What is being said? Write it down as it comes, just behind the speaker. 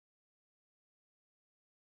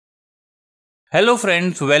Hello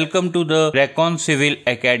friends, welcome to the Recon Civil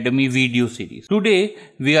Academy video series. Today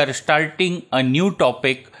we are starting a new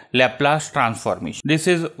topic, Laplace Transformation. This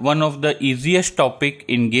is one of the easiest topic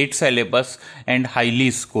in GATE syllabus and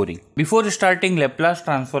highly scoring. Before starting Laplace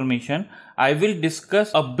Transformation, I will discuss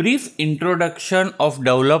a brief introduction of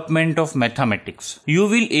development of mathematics. You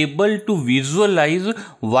will able to visualize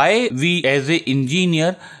why we as an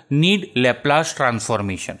engineer need Laplace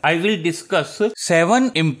transformation. I will discuss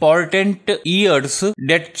 7 important years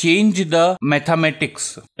that change the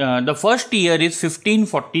mathematics. The first year is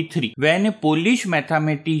 1543, when a Polish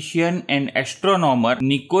mathematician and astronomer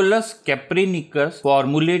Nicholas Copernicus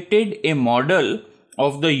formulated a model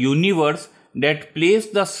of the universe that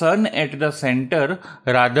placed the sun at the center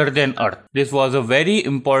rather than earth. This was a very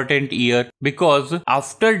important year because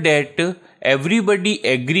after that everybody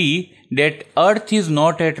agree that earth is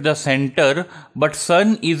not at the center but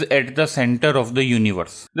sun is at the center of the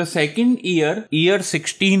universe. The second year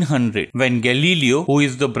 1600, when Galileo, who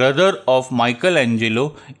is the brother of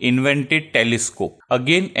Michelangelo, invented telescope.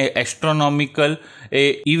 Again a astronomical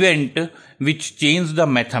event which changed the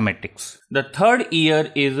mathematics. The third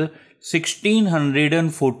year is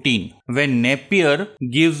 1614, when Napier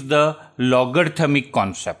gives the logarithmic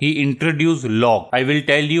concept. He introduced log. I will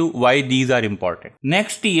tell you why these are important.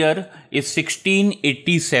 Next year is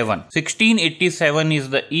 1687. 1687 is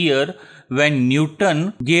the year when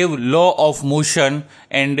Newton gave law of motion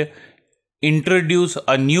and introduced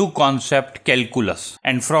a new concept, calculus.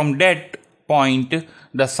 And from that point,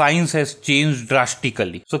 the science has changed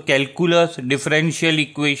drastically. So calculus, differential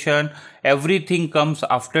equation, everything comes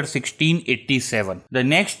after 1687. The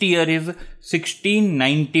next year is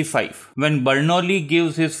 1695, when Bernoulli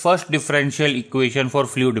gives his first differential equation for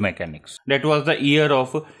fluid mechanics. That was the year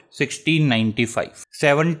of 1695.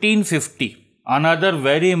 1750, another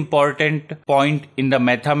very important point in the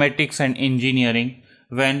mathematics and engineering,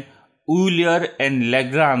 when Euler and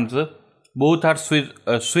Lagrange, both are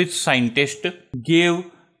Swiss scientists, gave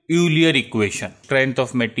Euler equation. Strength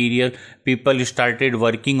of material, people started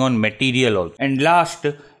working on material also. And last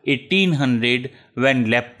 1800, when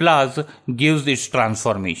Laplace gives its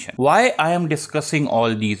transformation. Why I am discussing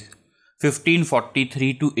all these?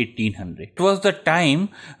 1543 to 1800. It was the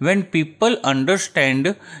time when people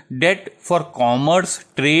understand that for commerce,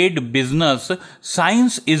 trade, business,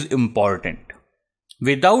 science is important.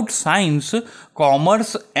 Without science,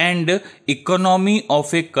 commerce and economy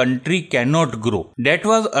of a country cannot grow. That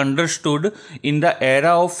was understood in the era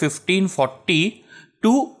of 1540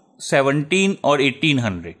 to 17 or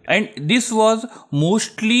 1800. And this was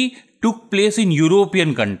mostly took place in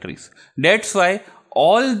European countries. That's why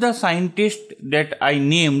all the scientists that I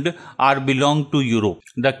named are belong to Europe.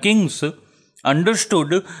 The kings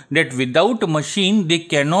understood that without machine they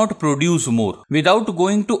cannot produce more. Without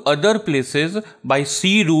going to other places by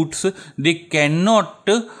sea routes, they cannot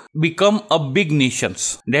become a big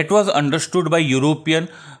nations. That was understood by European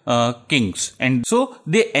kings, and so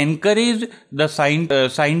they encouraged the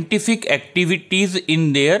scientific activities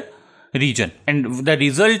in their region, and the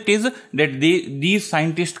result is that these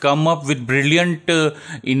scientists come up with brilliant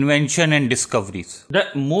invention and discoveries. The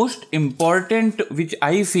most important which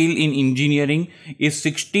I feel in engineering is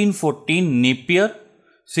 1614 Napier,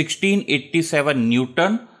 1687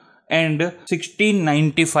 Newton, and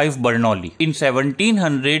 1695 Bernoulli. In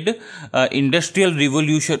 1700, industrial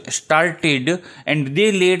revolution started and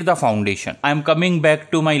they laid the foundation. I am coming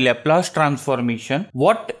back to my Laplace transformation.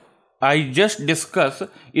 What I just discussed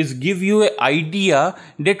is give you an idea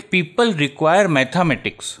that people require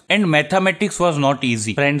mathematics, and mathematics was not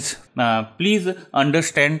easy. Friends, please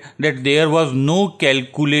understand that there was no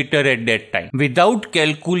calculator at that time. Without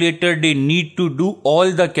calculator, they need to do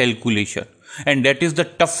all the calculation, and that is the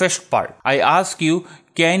toughest part. I ask you,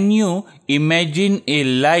 can you imagine a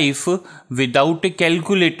life without a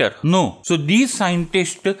calculator? No. So these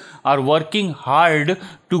scientists are working hard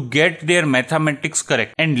to get their mathematics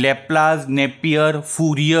correct. And Laplace, Napier,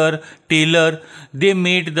 Fourier, Taylor, they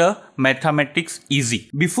made the mathematics easy.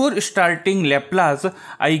 Before starting Laplace,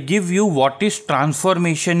 I give you what is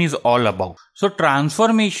transformation is all about. So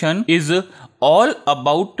transformation is all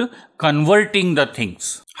about converting the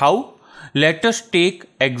things. How? Let us take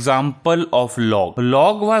example of log.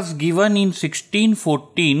 Log was given in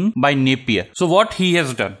 1614 by Napier. So what he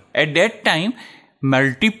has done? At that time,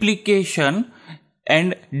 multiplication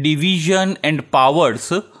and division and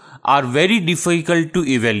powers are very difficult to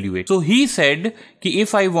evaluate. So he said,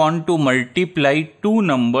 if I want to multiply two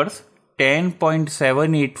numbers,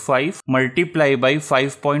 10.785 multiply by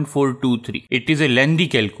 5.423. It is a lengthy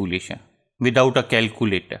calculation without a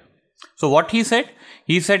calculator. So what he said?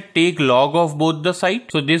 He said take log of both the sides.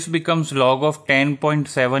 So this becomes log of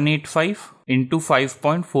 10.785 into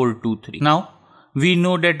 5.423. Now we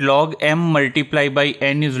know that log m multiplied by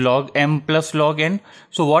n is log m plus log n.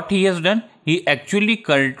 So what he has done? He actually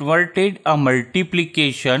converted a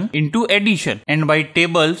multiplication into addition, and by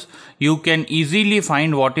tables you can easily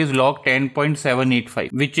find what is log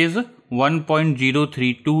 10.785, which is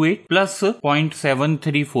 1.0328 plus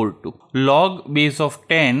 0.7342. Log base of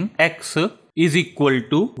 10 x is equal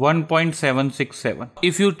to 1.767.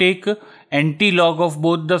 If you take anti-log of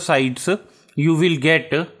both the sides, you will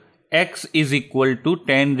get x is equal to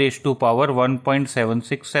 10 raised to power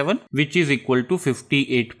 1.767, which is equal to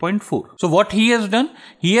 58.4. So what he has done?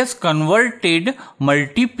 He has converted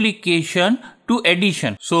multiplication to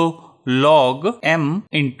addition. So log m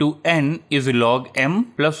into n is log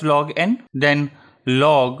m plus log n. Then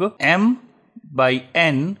log m by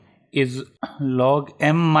n is log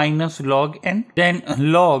m minus log n. Then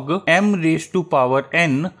log m raised to power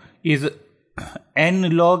n is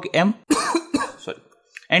n log m.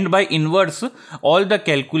 And by inverse, all the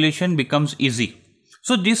calculation becomes easy.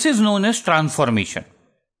 So this is known as transformation.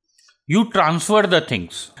 You transfer the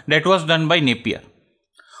things. That was done by Napier.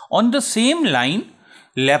 On the same line,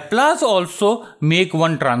 Laplace also make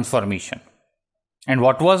one transformation. And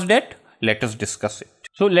what was that? Let us discuss it.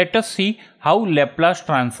 So let us see how Laplace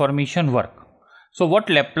transformation work. So what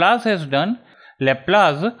Laplace has done?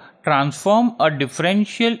 Laplace transform a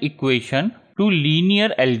differential equation to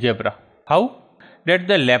linear algebra. How? That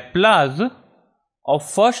the Laplace of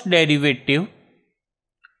first derivative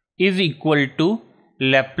is equal to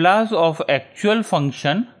Laplace of actual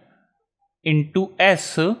function into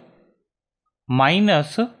s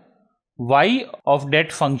minus y of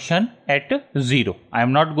that function at 0. I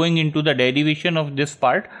am not going into the derivation of this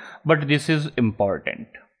part, but this is important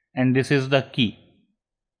and this is the key.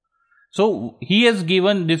 So he has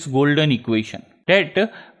given this golden equation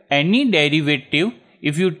that any derivative,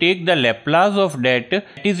 if you take the Laplace of that, it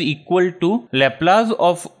is equal to Laplace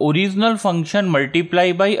of original function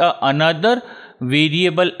multiplied by another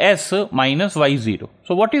variable s minus y0.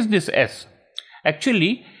 So what is this s?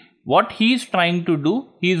 Actually, what he is trying to do,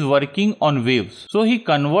 he is working on waves. So he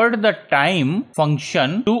convert the time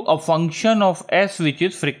function to a function of s, which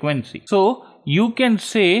is frequency. So you can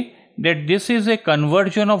say that this is a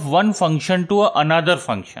conversion of one function to another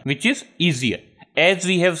function, which is easier, as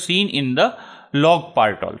we have seen in the log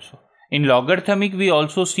part also. In logarithmic we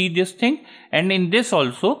also see this thing, and in this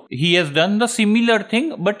also he has done the similar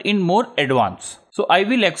thing but in more advanced. So I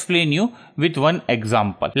will explain you with one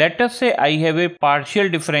example. Let us say I have a partial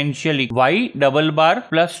differential y double bar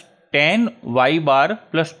plus 10 y bar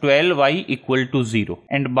plus 12 y equal to 0,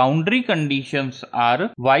 and boundary conditions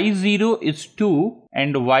are y0 is 2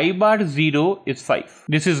 and y bar 0 is 5.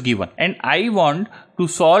 This is given, and I want to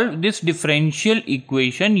solve this differential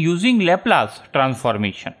equation using Laplace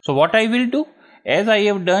transformation. So what I will do, as I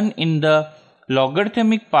have done in the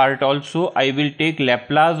logarithmic part also, I will take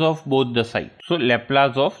Laplace of both the sides. So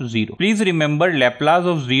Laplace of 0. Please remember, Laplace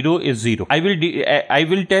of 0 is 0. I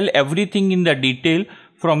will tell everything in the detail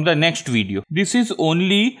from the next video. This is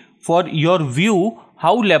only for your view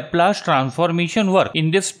how Laplace transformation work.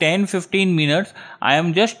 In this 10-15 minutes, I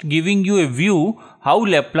am just giving you a view how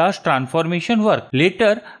Laplace transformation work.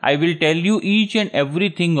 Later, I will tell you each and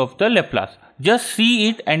everything of the Laplace. Just see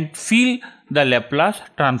it and feel the Laplace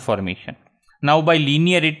transformation. Now by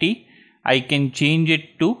linearity, I can change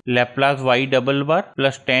it to Laplace y double bar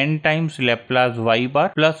plus 10 times Laplace y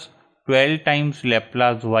bar plus 12 times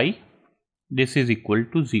Laplace y. This is equal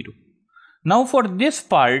to 0. Now for this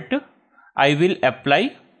part, I will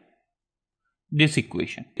apply this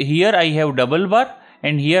equation. Here I have double bar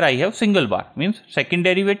and here I have single bar, means second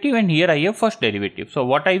derivative, and here I have first derivative. So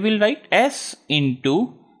what I will write? S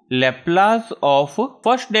into Laplace of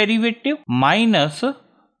first derivative minus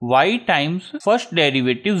y times first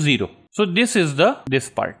derivative 0. So this is this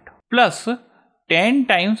part plus 10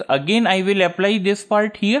 times, again I will apply this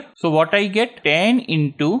part here. So what I get? 10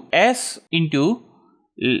 into s into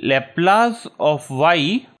Laplace of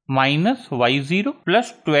y minus y0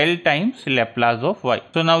 plus 12 times Laplace of y.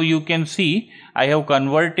 So now you can see I have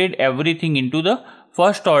converted everything into the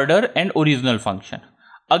first order and original function.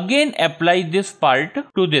 Again apply this part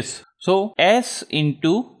to this. So s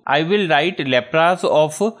into, I will write Laplace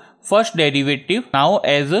of first derivative now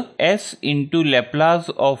as s into Laplace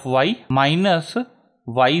of y minus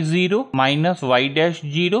y0 minus y dash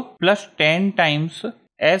 0 plus 10 times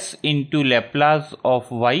s into Laplace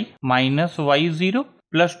of y minus y0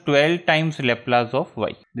 plus 12 times Laplace of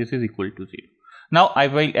y. This is equal to 0. Now I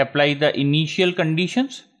will apply the initial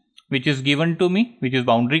conditions. which is given to me, which is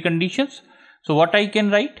boundary conditions. So what I can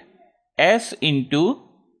write? S into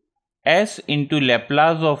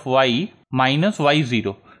Laplace of y minus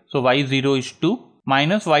y0. So y0 is 2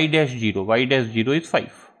 minus y dash 0. Y dash 0 is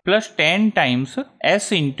 5. Plus 10 times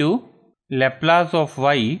s into Laplace of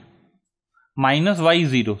y minus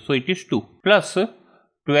y0. So it is 2. Plus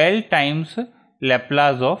 12 times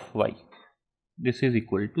Laplace of y. This is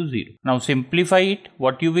equal to 0. Now simplify it.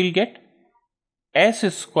 What you will get? S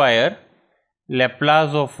square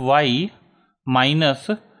Laplace of y minus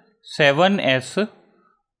 7s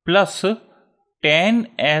plus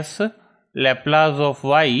 10s Laplace of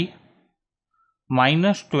y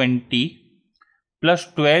minus 20 plus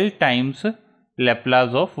 12 times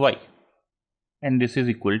Laplace of y, and this is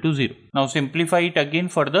equal to 0. Now simplify it again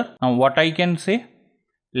further. Now what I can say?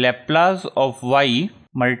 Laplace of y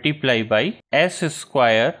multiply by s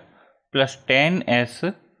square plus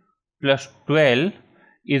 10s plus 12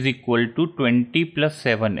 is equal to 20 plus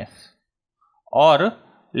 7s, or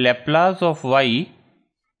Laplace of y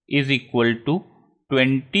is equal to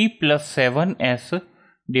 20 plus 7s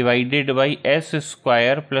divided by s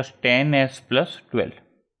square plus 10s plus 12.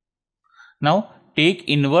 Now take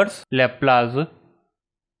inverse Laplace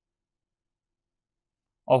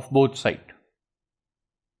of both sides.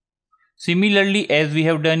 Similarly, as we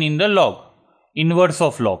have done in the log, inverse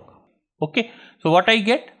of log. Okay, so what I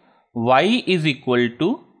get? Y is equal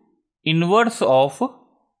to inverse of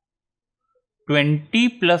 20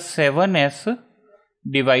 plus 7s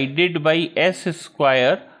divided by s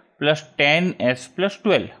square plus 10s plus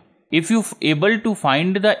 12. If you able to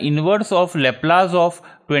find the inverse of Laplace of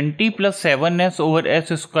 20 plus 7s over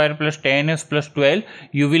s square plus 10s plus 12,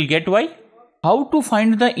 you will get y. How to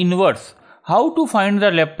find the inverse? How to find the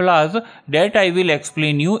Laplace, that I will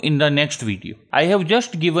explain you in the next video. I have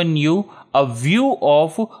just given you a view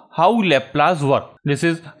of how Laplace works. This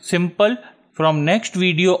is simple. From next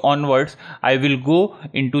video onwards, I will go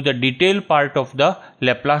into the detailed part of the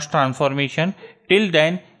Laplace transformation. Till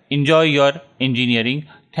then, enjoy your engineering.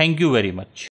 Thank you very much.